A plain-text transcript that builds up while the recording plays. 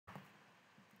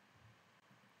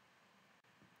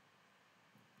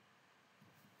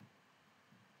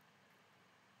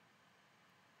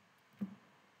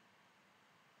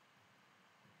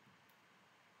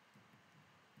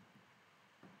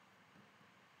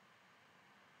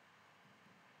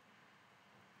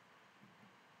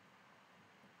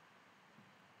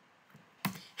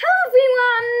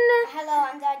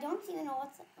know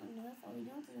what we're going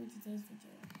to do in today's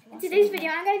video. In today's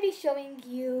video, I'm going to be showing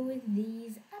you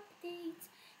these updates.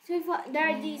 So there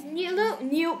are these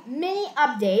new mini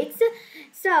updates.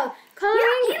 So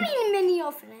coloring. You mean mini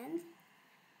or friend?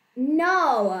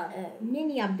 No,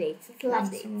 mini updates. Little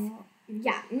updates.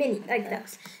 Yeah, mini like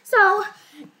those. So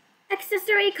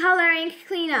accessory coloring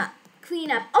cleanup.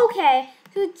 Okay.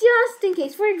 So just in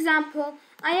case, for example,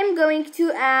 I am going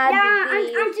to add.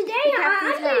 Yeah, and today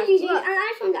I'm going to be using an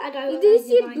iPhone that I don't. You do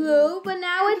see it blue, but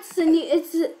now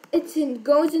it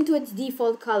goes into its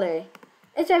default color.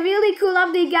 It's a really cool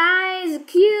update, guys.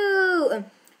 Cute.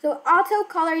 So auto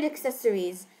colored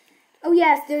accessories. Oh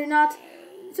yes, they're not.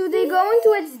 So they go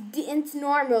into its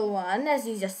normal one, as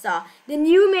you just saw. The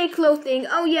new May clothing.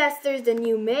 Oh yes, there's the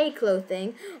new May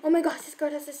clothing. Oh my gosh, this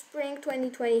card has a spring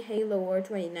 2020 halo or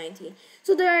 2019.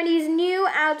 So there are these new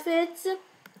outfits,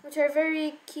 which are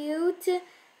very cute.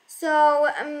 So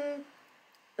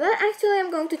well, actually I'm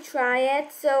going to try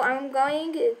it. So I'm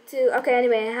going to. Okay,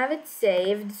 anyway, I have it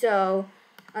saved. So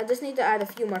I just need to add a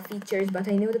few more features, but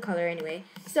I know the color anyway.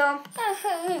 So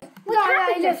what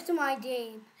happened? I left my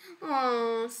game.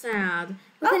 Oh, sad.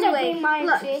 But anyway,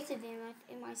 look. Created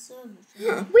in my server.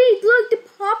 Wait, look, the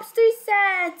popster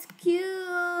set,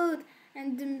 cute.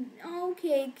 And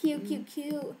okay,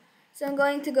 cute. So I'm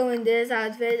going to go in this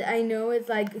outfit. I know it's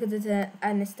like because it's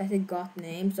an aesthetic goth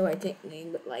name, so I take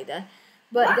name it like that.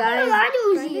 But guys,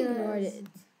 I ignored it.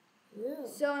 Ew.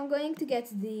 So I'm going to get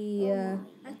the.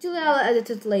 Actually, I'll edit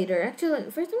it later. Actually,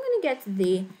 first I'm going to get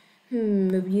the.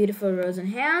 Beautiful rose in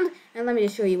hand. And let me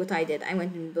just show you what I did. I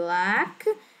went in black.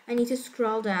 I need to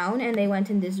scroll down and I went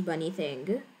in this bunny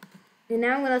thing. And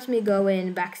now let me go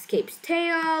in Backscape's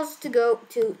Tails to go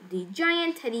to the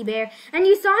giant teddy bear. And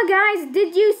you saw, guys,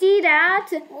 did you see that?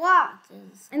 What?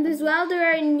 And as well, there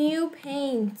are new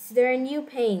paints.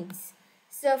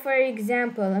 So for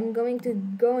example, I'm going to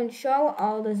go and show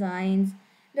all designs.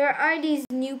 There are these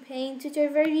new paints which are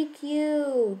very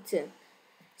cute.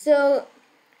 So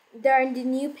there are the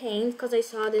new paints because I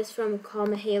saw this from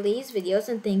Calma Haley's videos,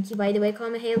 and thank you, by the way,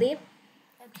 Calma Haley.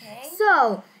 Okay.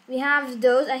 So we have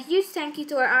those. A huge thank you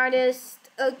to our artist.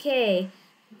 Okay,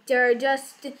 they're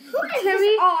just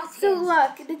cherry. So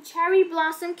look, the cherry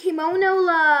blossom kimono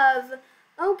love.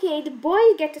 Okay, the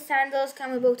boys get the sandals.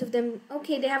 Come with both of them.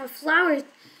 Okay, they have a flower.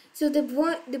 So the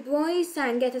boys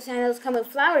get the sandals. Come with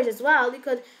flowers as well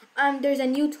because there's a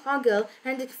new toggle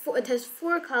and it has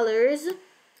 4 colors.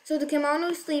 So the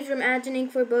kimono sleeves from imagining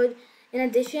for both in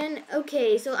addition.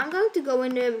 Okay, so I'm going to go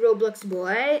into Roblox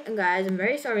Boy. And guys, I'm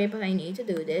very sorry, but I need to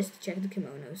do this to check the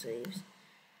kimono sleeves.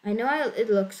 I know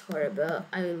it looks horrible.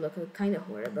 I look kind of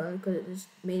horrible because it just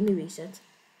made me reset.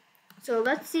 So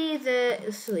let's see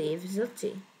the sleeves. Let's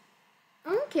see.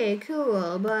 Okay,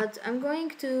 cool. But I'm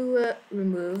going to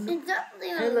remove.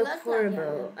 I look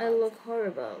horrible. I look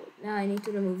horrible. Now I need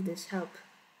to remove this.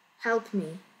 Help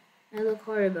me. I look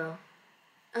horrible.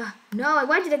 No,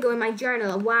 why did I go in my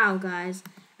journal? Wow, guys.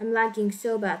 I'm lagging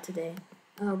so bad today.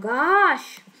 Oh,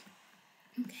 gosh.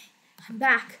 Okay, I'm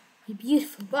back. My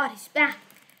beautiful body's back.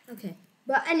 Okay,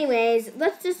 but anyways,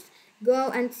 let's just go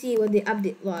and see what the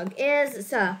update log is.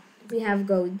 So, we have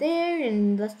go there,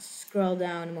 and let's scroll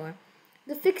down more.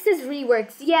 The fixes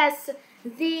reworks. Yes,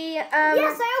 the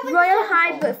Royale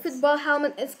High football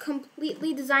helmet is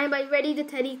completely designed by Ready the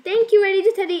Teddy. Thank you, Ready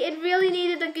the Teddy. It really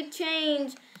needed a good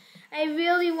change. I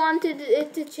really wanted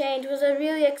it to change. It was a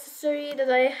really accessory that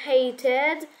I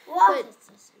hated. What?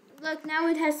 But look, now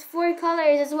it has 4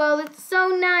 colors as well. It's so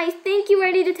nice. Thank you,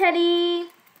 Ready to Teddy.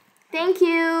 Thank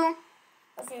you.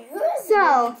 Okay, who is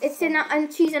so it's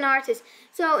and she's an artist.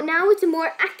 So now it's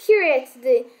more accurate.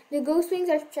 The ghost wings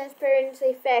are transparent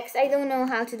effects. I don't know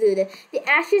how to do that. The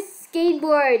Ashes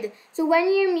skateboard. So when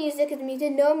your music is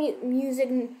muted,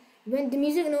 when the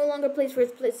music no longer plays for a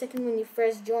split second when you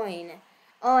first join.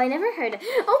 Oh, I never heard it.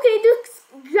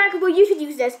 Okay, Dragon Ball, you should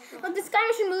use this. Look, the Sky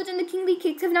Mission moves and the Kingly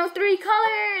Kicks have now 3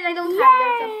 colors. I don't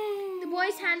have them. So the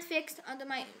boys' hand fixed on the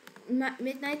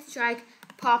Midnight Strike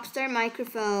Popstar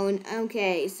microphone.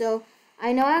 Okay, so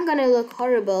I know I'm gonna look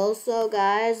horrible. So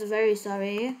guys, very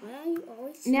sorry.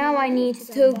 Now I need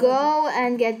to go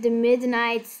and get the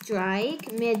Midnight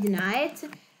Strike.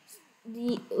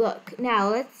 Look, now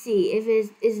let's see if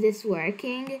is this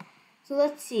working. So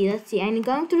let's see. I'm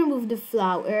going to remove the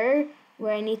flower.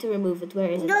 Where I need to remove it. Where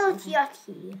is it? No, it's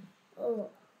yucky. Oh.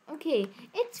 Okay,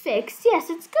 it's fixed. Yes,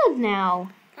 it's good now.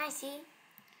 Can I see?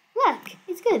 Look,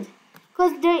 it's good.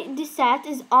 Because the set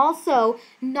is also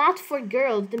not for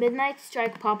girls. The Midnight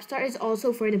Strike Popstar is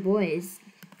also for the boys.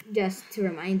 Just to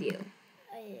remind you.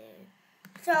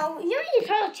 So, you need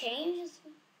color changes?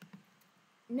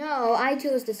 No, I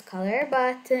chose this color,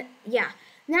 but yeah.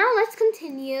 Now let's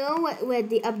continue with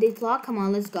the update log. Come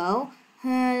on, let's go.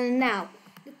 Now,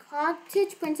 the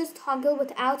cottage princess toggle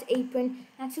without apron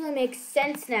actually makes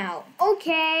sense now.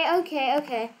 Okay.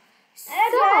 So,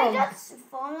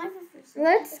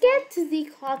 let's get to the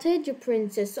cottage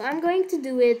princess. So I'm going to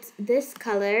do it this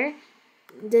color,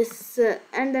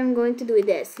 and I'm going to do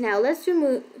this. Now let's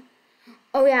remove.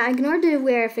 Oh yeah, ignore the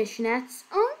wear fishnets.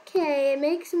 Okay, it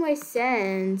makes more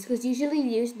sense because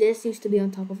usually this used to be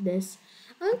on top of this.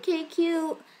 Okay,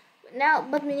 cute. Now,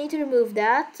 but we need to remove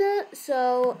that.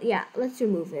 So yeah, let's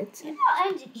remove it.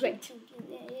 Great.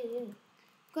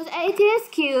 Because it is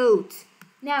cute.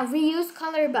 Now reuse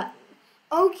color button.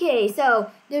 Okay, so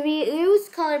the reuse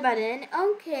color button.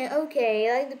 Okay.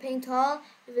 I like the paint all.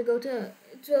 If we go to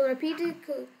repeat it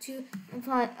to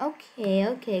apply.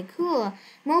 Okay, cool.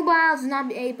 Mobiles not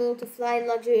be able to fly in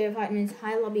luxury apartments.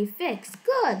 High lobby fixed.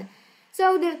 Good.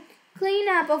 So the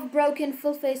cleanup of broken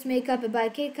full face makeup by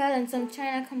KitKat and some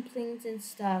China complaints and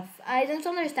stuff. I don't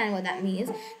understand what that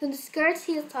means. So the skirts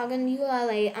heel toggle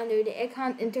ULA under the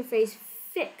icon interface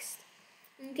fixed.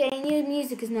 Okay, new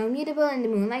music is now mutable in the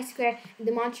Moonlight Square and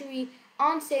the Monterey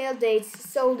on sale dates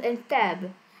sold in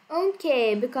Feb.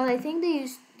 Okay, because I think they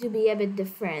used to be a bit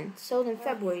different. Sold in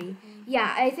February.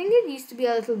 Yeah, I think it used to be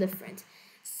a little different.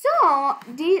 So,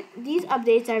 these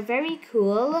updates are very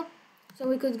cool. So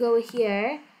we could go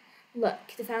here. Look,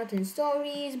 the fountain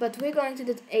stories, but we're going to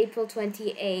the April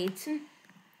 28th.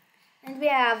 And we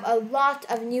have a lot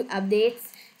of new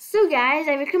updates. So guys,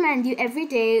 I recommend you every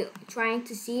day trying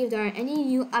to see if there are any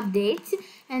new updates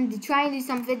and try and do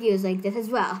some videos like this as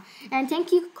well. And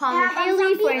thank you, Colin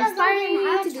Haley, for inspiring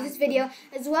me to do this video.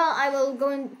 As well, I will go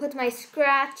and put my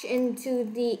scratch into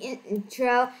the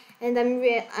intro, and I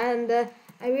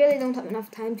really don't have enough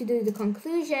time to do the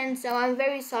conclusion, so I'm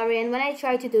very sorry. And when I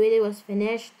tried to do it, it was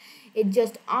finished. It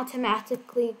just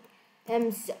automatically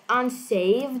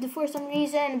unsaved for some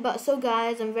reason. But so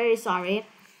guys, I'm very sorry.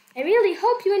 I really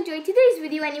hope you enjoyed today's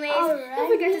video anyways. Don't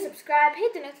forget to subscribe,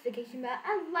 hit the notification bell,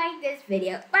 and like this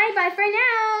video. Bye bye for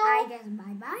now. Bye guys,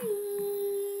 bye bye.